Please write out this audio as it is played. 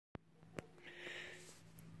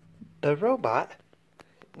The robot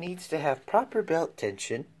needs to have proper belt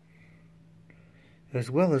tension as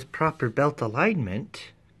well as proper belt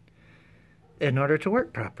alignment in order to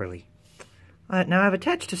work properly. Now I've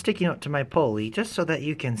attached a sticky note to my pulley just so that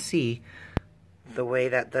you can see the way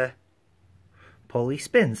that the pulley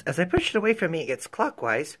spins. As I push it away from me, it gets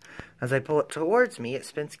clockwise. As I pull it towards me, it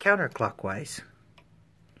spins counterclockwise.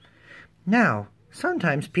 Now,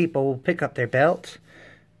 sometimes people will pick up their belt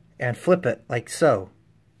and flip it like so.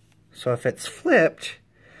 So if it's flipped,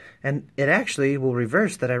 and it actually will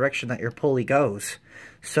reverse the direction that your pulley goes.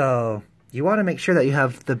 So you want to make sure that you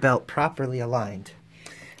have the belt properly aligned.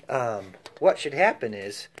 What should happen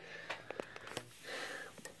is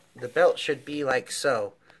the belt should be like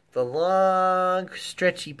so. The long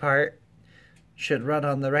stretchy part should run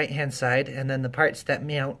on the right hand side, and then the parts that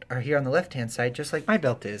mount are here on the left hand side, just like my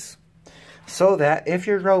belt is. So that if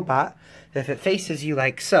your robot, if it faces you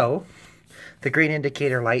like so, the green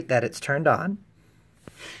indicator light that it's turned on,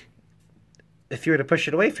 if you were to push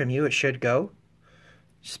it away from you, it should go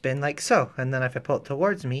spin like so. And then if I pull it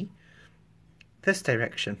towards me, this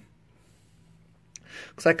direction.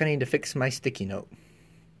 Looks like I need to fix my sticky note.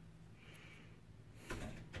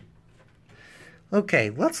 Okay,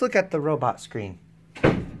 let's look at the robot screen.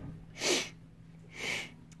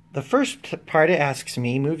 The first part, it asks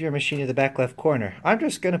me, move your machine to the back left corner. I'm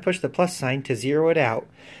just going to push the plus sign to zero it out.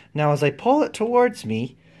 Now as I pull it towards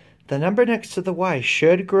me, the number next to the Y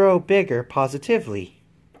should grow bigger positively.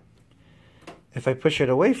 If I push it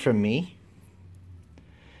away from me,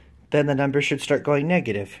 then the number should start going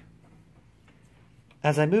negative.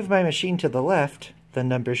 As I move my machine to the left, the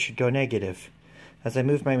numbers should go negative. As I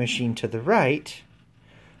move my machine to the right,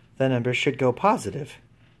 the numbers should go positive.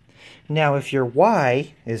 Now if your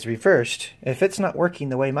Y is reversed, if it's not working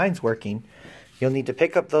the way mine's working, you'll need to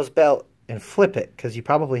pick up those belt and flip it, because you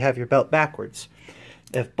probably have your belt backwards.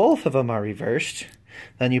 If both of them are reversed,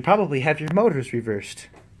 then you probably have your motors reversed.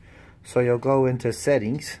 So you'll go into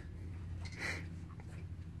settings.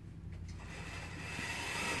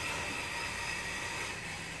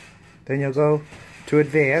 Then you'll go to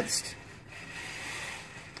advanced.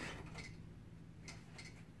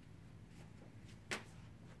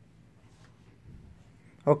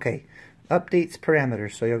 Okay, updates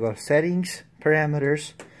parameters. So you'll go settings,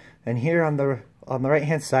 parameters, and here on the right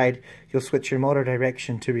hand side, you'll switch your motor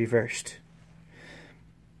direction to reversed.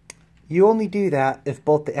 You only do that if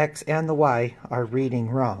both the X and the Y are reading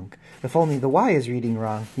wrong. If only the Y is reading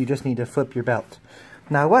wrong, you just need to flip your belt.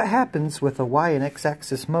 Now what happens with a Y and X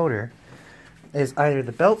axis motor is either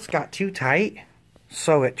the belts got too tight,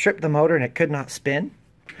 so it tripped the motor and it could not spin,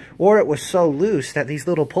 or it was so loose that these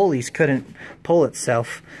little pulleys couldn't pull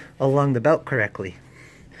itself along the belt correctly.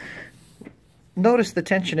 Notice the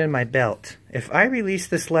tension in my belt. If I release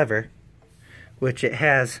this lever, which it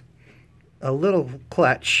has a little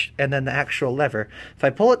clutch and then the actual lever, if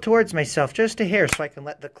I pull it towards myself just a hair so I can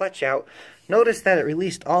let the clutch out, notice that it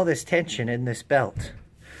released all this tension in this belt.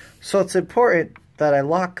 So it's important that I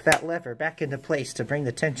lock that lever back into place to bring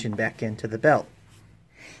the tension back into the belt.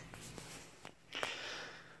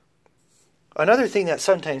 Another thing that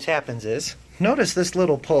sometimes happens is, notice this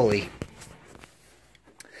little pulley.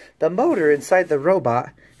 The motor inside the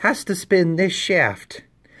robot has to spin this shaft.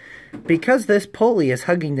 Because this pulley is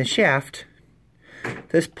hugging the shaft,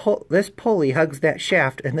 this pulley hugs that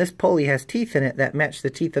shaft, and this pulley has teeth in it that match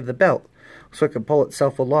the teeth of the belt, so it can pull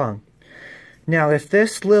itself along. Now if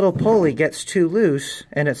this little pulley gets too loose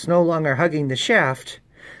and it's no longer hugging the shaft,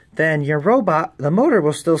 then your robot, the motor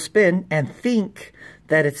will still spin and think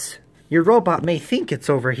that your robot may think it's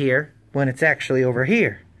over here when it's actually over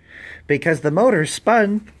here. Because the motor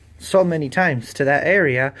spun so many times to that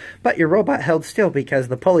area, but your robot held still because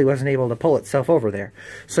the pulley wasn't able to pull itself over there.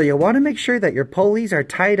 So you'll want to make sure that your pulleys are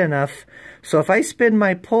tight enough. So if I spin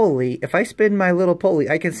my pulley, if I spin my little pulley,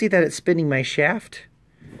 I can see that it's spinning my shaft.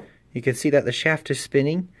 You can see that the shaft is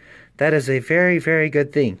spinning. That is a very, very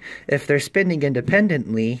good thing. If they're spinning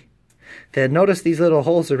independently, then notice these little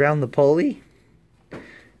holes around the pulley.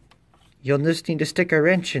 You'll just need to stick a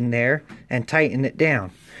wrench in there and tighten it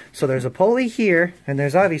down. So there's a pulley here, and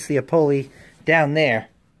there's obviously a pulley down there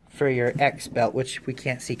for your X belt, which we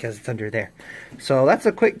can't see because it's under there. So that's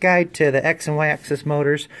a quick guide to the X and Y axis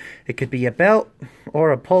motors. It could be a belt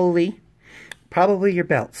or a pulley, probably your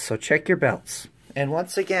belts, so check your belts. And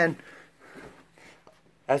once again,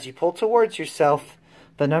 as you pull towards yourself,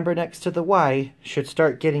 the number next to the Y should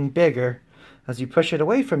start getting bigger. As you push it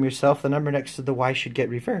away from yourself, the number next to the Y should get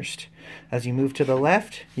reversed. As you move to the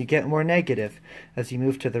left, you get more negative. As you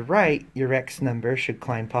move to the right, your X number should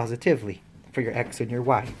climb positively for your X and your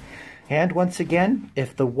Y. And once again,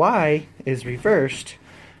 if the Y is reversed,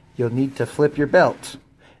 you'll need to flip your belt.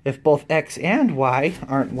 If both X and Y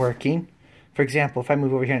aren't working, for example, if I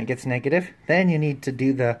move over here and it gets negative, then you need to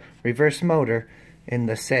do the reverse motor in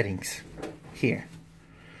the settings here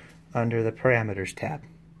under the parameters tab.